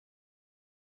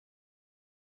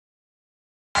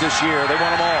this year. They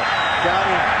want them all. Got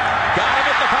him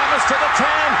at the promise to the 10.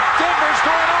 Denver's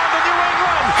going on to New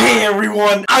England. Hey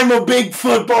everyone, I'm a big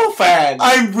football fan.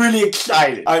 I'm really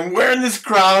excited. I'm wearing this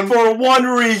crown for one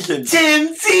reason.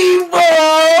 Tim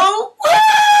Tebow! Woo!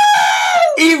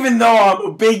 Even though I'm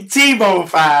a big Tebow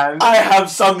fan, I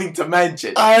have something to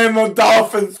mention. I am a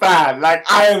Dolphins fan. Like,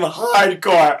 I am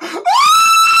hardcore.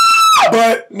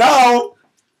 But now,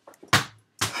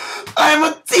 I'm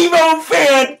a Tebow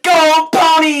fan. Go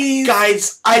Ponies!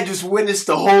 Guys, I just witnessed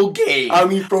the whole game. I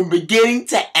mean, from beginning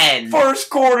to end. First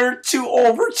quarter to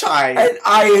overtime. And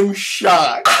I am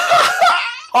shocked.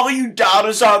 All you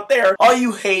doubters out there, all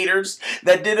you haters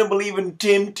that didn't believe in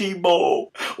Tim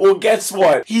Tebow, well, guess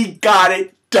what? He got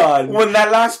it done. When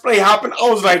that last play happened, I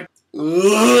was like,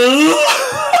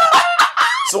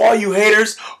 so all you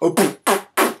haters,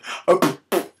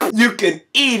 you can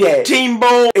eat it.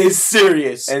 Tebow is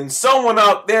serious. And someone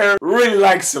out there really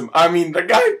likes him. I mean, the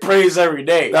guy prays every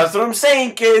day. That's what I'm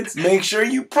saying, kids. Make sure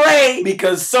you pray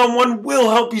because someone will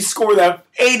help you score that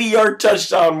 80-yard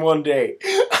touchdown one day.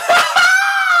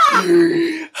 I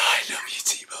love you,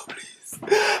 Tebow, please.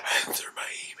 Answer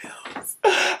my emails.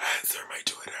 Answer my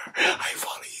Twitter. I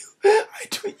follow you. I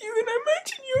tweet you and I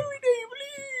mention you every day,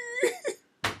 please.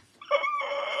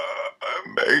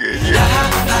 I'm begging you.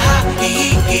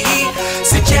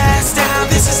 Suggest now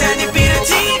this is any bit of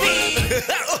TV.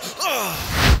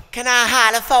 Can I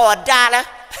holler for $1?